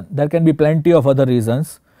the reason. There can be plenty of other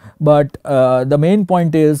reasons, but the main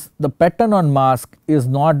point is the pattern on mask is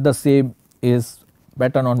not the same as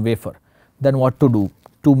pattern on wafer. Then what to do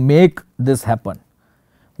to make this happen?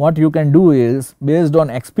 What you can do is, based on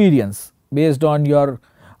experience, based on your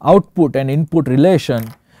output and input relation,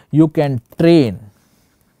 you can train.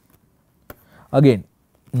 Again,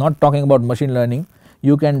 not talking about machine learning,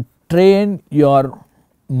 you can train your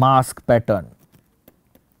mask pattern,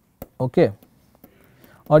 okay,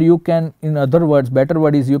 or you can, in other words, better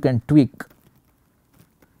word is, you can tweak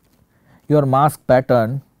your mask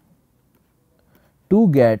pattern to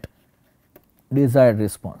get desired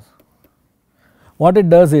response. What it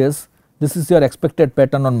does is, this is your expected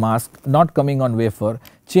pattern on mask not coming on wafer,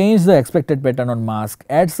 change the expected pattern on mask,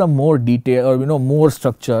 add some more detail or more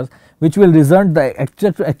structures which will result the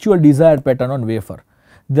actual desired pattern on wafer.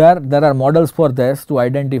 There are models for this to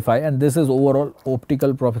identify, and this is overall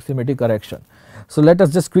optical proximity correction. So, let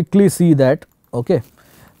us just quickly see that, okay.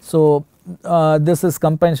 So, this is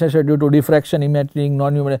compensation due to diffraction, imaging,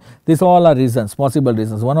 non-numerical, these all are reasons, possible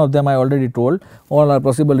reasons. One of them I already told, all are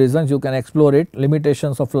possible reasons, you can explore it,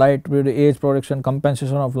 limitations of light, age, projection,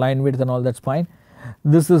 compensation of line width and all, that is fine.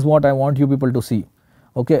 This is what I want you people to see,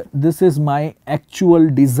 okay. This is my actual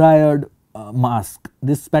desired mask,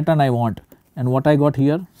 this pattern I want, and what I got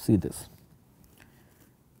here, see this,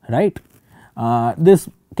 right. This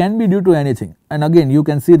can be due to anything, and again you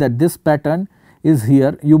can see that this pattern is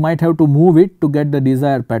here, you might have to move it to get the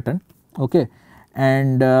desired pattern, okay,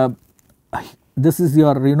 and this is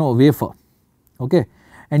your wafer, okay,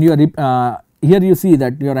 and you are here you see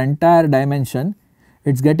that your entire dimension,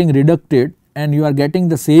 it is getting reducted and you are getting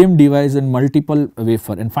the same device in multiple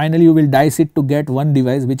wafer, and finally you will dice it to get one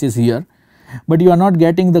device which is here, but you are not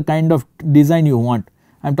getting the kind of design you want.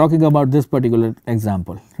 I am talking about this particular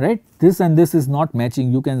example, right. This and this is not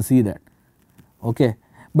matching, you can see that, okay.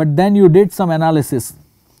 But then you did some analysis,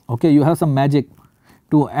 okay, you have some magic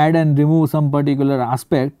to add and remove some particular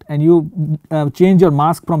aspect, and you change your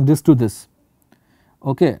mask from this to this,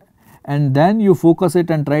 okay, and then you focus it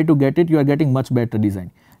and try to get it, you are getting much better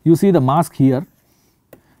design. You see the mask here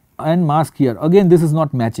and mask here, again this is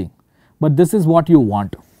not matching, but this is what you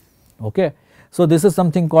want, okay. So, this is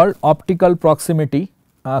something called optical proximity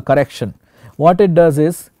correction. What it does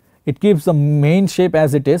is, it keeps the main shape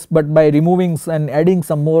as it is, but by removing and adding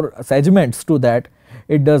some more segments to that,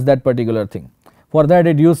 it does that particular thing. For that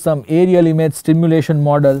it uses some aerial image stimulation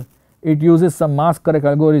model, it uses some mask correct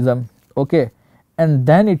algorithm, okay, and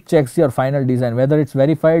then it checks your final design whether it is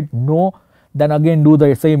verified, no, then again do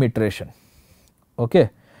the same iteration,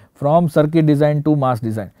 okay, from circuit design to mask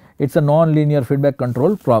design. It is a non-linear feedback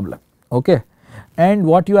control problem, okay, and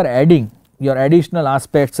what you are adding, your additional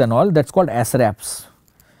aspects and all, that is called SRAFs.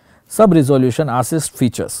 Sub resolution assist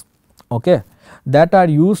features, okay, that are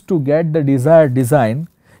used to get the desired design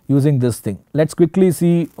using this thing. Let us quickly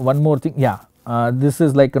see one more thing, yeah, this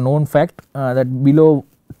is like a known fact that below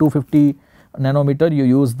 250 nanometer you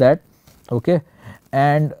use that, okay,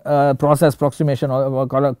 and process approximation or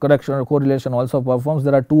correction or correlation also performs.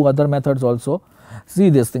 There are two other methods also. See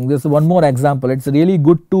this thing, this is one more example, it is really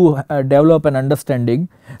good to develop an understanding.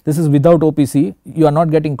 This is without OPC, you are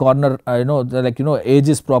not getting corner edge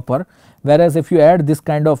is proper, whereas if you add this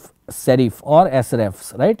kind of serif or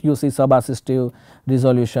SRAFs, right, you see sub assistive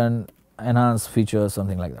resolution enhance features,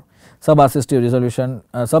 something like that, sub assistive resolution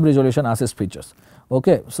sub resolution assist features,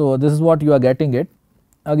 okay. So, this is what you are getting it,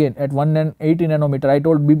 again at 180 nanometer I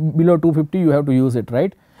told below 250 you have to use it,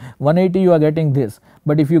 right. 180 you are getting this,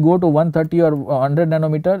 but if you go to 130 or 100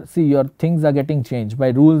 nanometer, see your things are getting changed by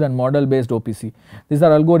rules and model based OPC. These are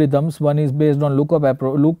algorithms, one is based on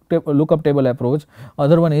lookup table approach,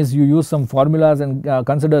 other one is you use some formulas and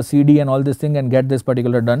consider CD and all this thing and get this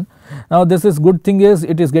particular done. Now, this is good thing is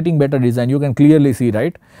it is getting better design, you can clearly see,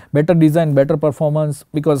 right, better design, better performance,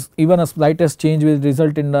 because even a slightest change will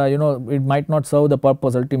result in it might not serve the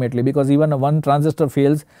purpose ultimately, because even one transistor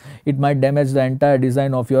fails, it might damage the entire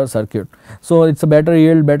design of your circuit. So, it is a better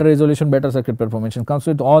yield, better resolution, better circuit performance, it comes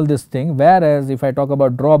with all this thing, whereas if I talk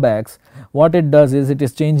about drawbacks, what it does is it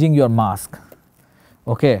is changing your mask,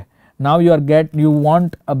 okay. Now, you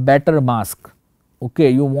want a better mask, okay,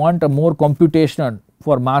 you want a more computation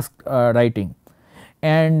for mask writing,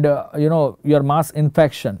 and your mask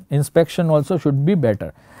inspection also should be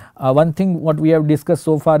better. One thing what we have discussed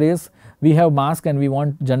so far is we have mask and we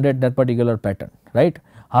want generate that particular pattern, right.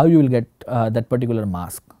 how you will get that particular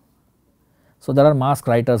mask. So, there are mask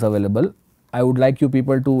writers available. I would like you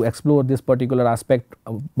people to explore this particular aspect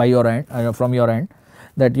by your end, from your end,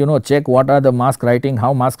 that check what are the mask writing,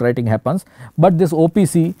 how mask writing happens, but this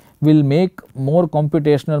OPC will make more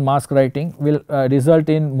computational mask writing, will result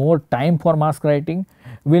in more time for mask writing,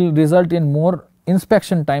 will result in more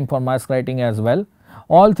inspection time for mask writing as well.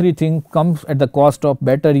 All three things comes at the cost of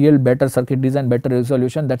better yield, better circuit design, better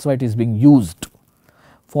resolution. That is why it is being used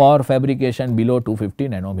for fabrication below 250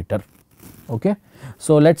 nanometer. Okay.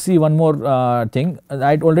 So, let us see one more thing.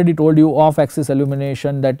 I already told you off axis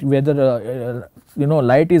illumination, that whether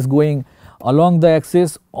light is going along the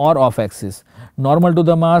axis or off axis, normal to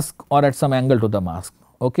the mask or at some angle to the mask.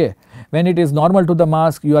 Okay. When it is normal to the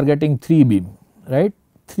mask, you are getting 3 beam, right,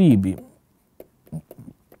 3 beam.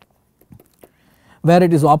 Where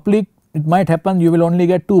it is oblique, it might happen you will only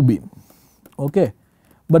get 2 beam, okay.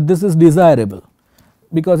 But this is desirable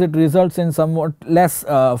because it results in somewhat less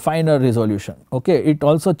finer resolution, okay. It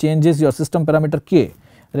also changes your system parameter K.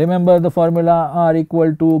 Remember the formula R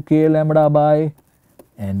equal to K lambda by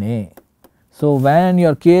Na. So, when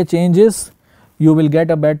your K changes, you will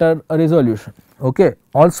get a better resolution, okay.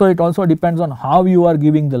 Also it also depends on how you are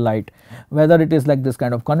giving the light, whether it is like this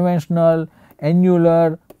kind of conventional,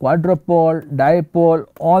 annular, quadrupole, dipole,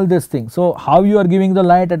 all these things. So, how you are giving the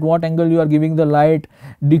light, at what angle you are giving the light,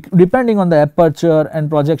 depending on the aperture and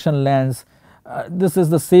projection lens, this is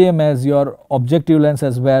the same as your objective lens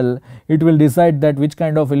as well. It will decide that which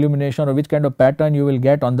kind of illumination or which kind of pattern you will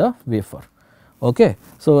get on the wafer. Okay.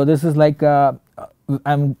 So, this is like I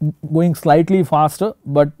am going slightly faster,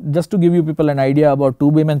 but just to give you people an idea about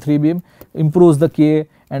 2 beam and 3 beam improves the K,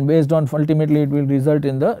 and based on ultimately it will result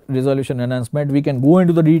in the resolution enhancement. We can go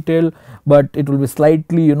into the detail, but it will be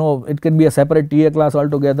slightly it can be a separate TA class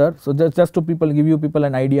altogether. So, just to give you people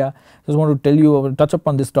an idea, just want to tell you, touch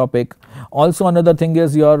upon this topic. Also another thing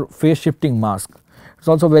is your phase shifting mask, it is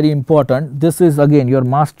also very important. This is again your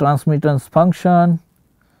mask transmittance function,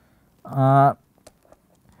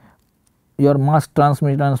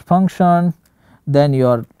 then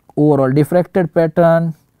your overall diffracted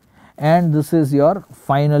pattern, and this is your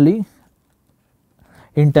finally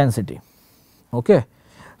intensity. Okay.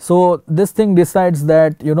 So, this thing decides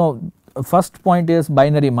that first point is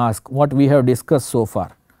binary mask, what we have discussed so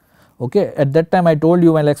far. Okay. At that time I told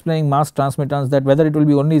you while explaining mask transmittance that whether it will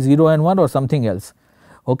be only 0 and 1 or something else.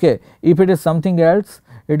 Okay. If it is something else,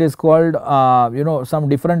 it is called some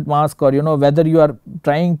different mask, or whether you are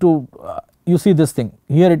trying to you see this thing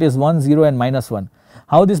here, it is 1 0 and -1.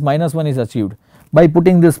 How this -1 is achieved? By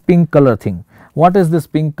putting this pink color thing. What is this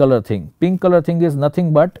pink color thing? Pink color thing is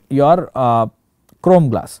nothing but your chrome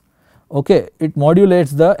glass. Okay. It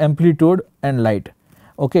modulates the amplitude and light.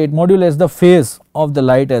 Okay. It modulates the phase of the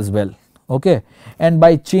light as well. Okay. And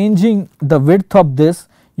by changing the width of this,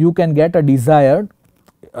 you can get a desired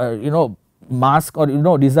mask,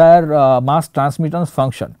 or desired mask transmittance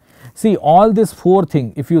function. See all this 4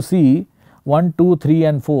 thing, if you see 1, 2, 3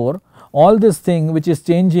 and 4, all this thing which is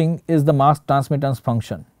changing is the mask transmittance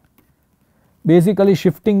function, basically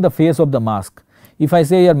shifting the phase of the mask. If I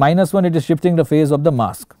say here -1, it is shifting the phase of the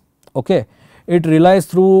mask. Okay. It relies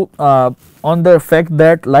through on the fact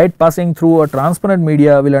that light passing through a transparent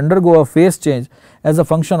media will undergo a phase change as a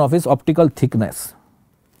function of its optical thickness,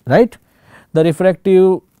 right. The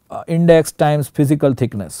refractive index times physical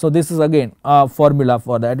thickness. So, this is again a formula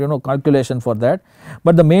for that, calculation for that,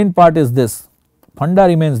 but the main part is this, funda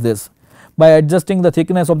remains this. By adjusting the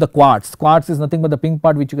thickness of the quartz, quartz is nothing but the pink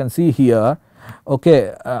part which you can see here,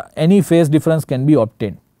 okay, any phase difference can be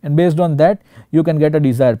obtained, and based on that you can get a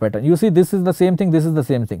desired pattern. You see this is the same thing, this is the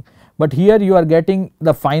same thing, but here you are getting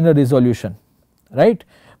the finer resolution, right,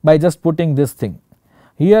 by just putting this thing.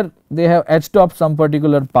 Here they have etched up some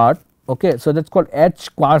particular part, okay. So, that is called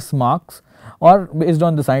etch quartz marks, or based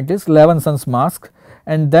on the scientist Levenson's mask,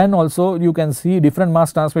 and then also you can see different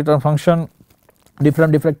mask transmitter function,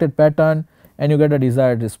 different diffracted pattern, and you get a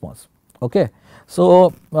desired response. Okay.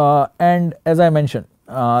 So, and as I mentioned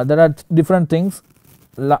there are different things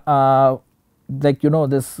like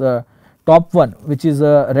this top one which is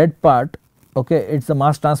a red part, okay, it is the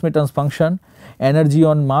mask transmittance function, energy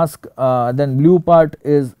on mask, then blue part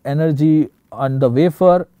is energy on the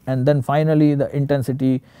wafer, and then finally the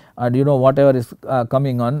intensity and whatever is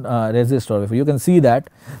coming on resistor wafer, you can see that.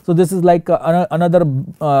 So, this is like another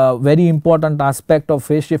very important aspect of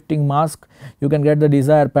phase shifting mask. You can get the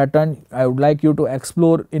desired pattern. I would like you to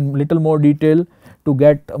explore in little more detail to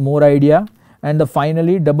get more idea, And the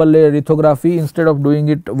finally double layer lithography, instead of doing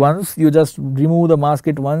it once, you just remove the mask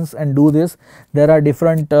it once and do this. There are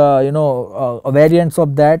different variants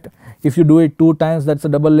of that. If you do it 2 times, that is a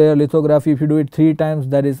double layer lithography. If you do it 3 times,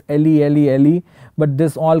 that is LE, but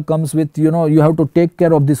this all comes with, you have to take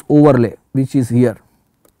care of this overlay which is here.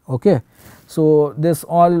 Okay. So this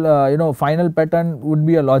all final pattern would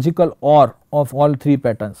be a logical OR of all 3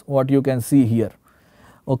 patterns, what you can see here.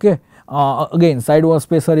 Okay. Again, sidewall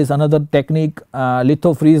spacer is another technique,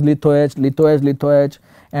 litho freeze, litho etch, litho etch, litho etch,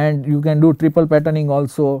 and you can do triple patterning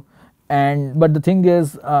also. And but the thing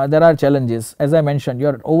is, there are challenges. As I mentioned,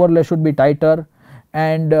 your overlay should be tighter,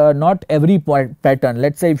 and not every pattern,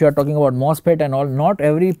 let us say if you are talking about MOSFET and all, not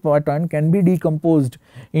every pattern can be decomposed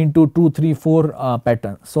into 2, 3, 4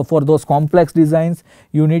 patterns. So for those complex designs,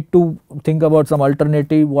 you need to think about some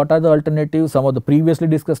alternative. What are the alternatives? Some of the previously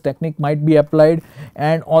discussed technique might be applied,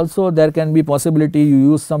 and also there can be possibility you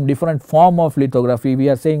use some different form of lithography. We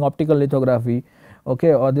are saying optical lithography,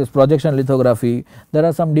 okay, or this projection lithography. There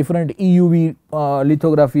are some different EUV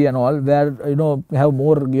lithography and all, where have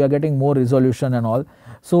more, you are getting more resolution and all.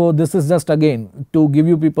 So this is just again to give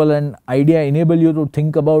you people an idea, enable you to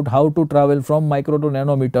think about how to travel from micro to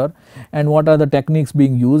nanometer and what are the techniques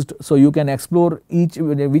being used. So you can explore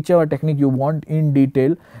whichever technique you want in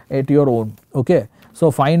detail at your own. Okay. So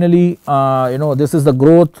finally, this is the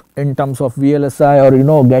growth in terms of VLSI,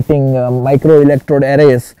 or getting micro electrode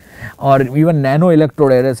arrays or even nano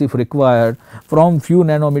electrode arrays if required, from few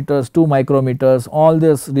nanometers to micrometers. All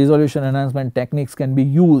this resolution enhancement techniques can be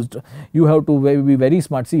used. You have to be very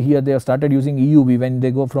smart. See here, they have started using EUV when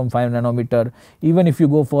they go from 5 nanometer. Even if you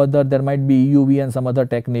go further, there might be EUV and some other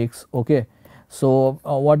techniques. Okay. So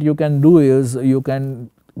what you can do is, you can,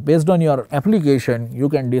 based on your application, you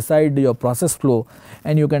can decide your process flow,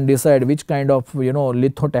 and you can decide which kind of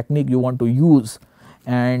litho technique you want to use,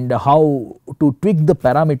 and how to tweak the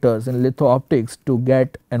parameters in litho optics to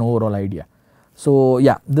get an overall idea. So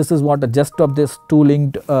yeah, this is what the gist of this 2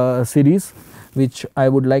 linked series, which I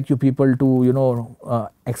would like you people to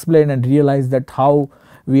explain and realize that how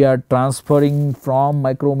we are transferring from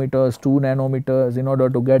micrometers to nanometers in order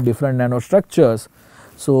to get different nanostructures.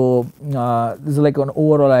 So this is like an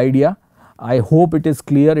overall idea. I hope it is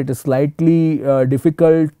clear. It is slightly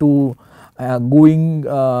difficult to going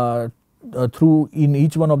through in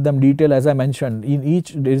each one of them detail. As I mentioned, in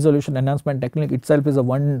each resolution enhancement technique itself is a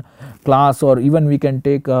one class, or even we can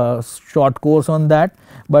take a short course on that.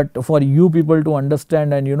 But for you people to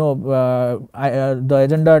understand, and the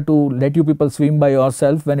agenda to let you people swim by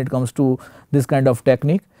yourself when it comes to this kind of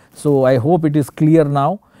technique. So I hope it is clear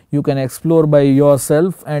now. You can explore by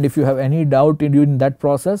yourself, and if you have any doubt during that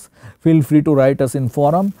process, feel free to write us in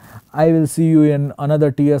forum. I will see you in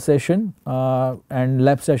another TS session and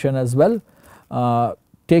lab session as well.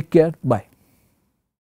 Take care. Bye.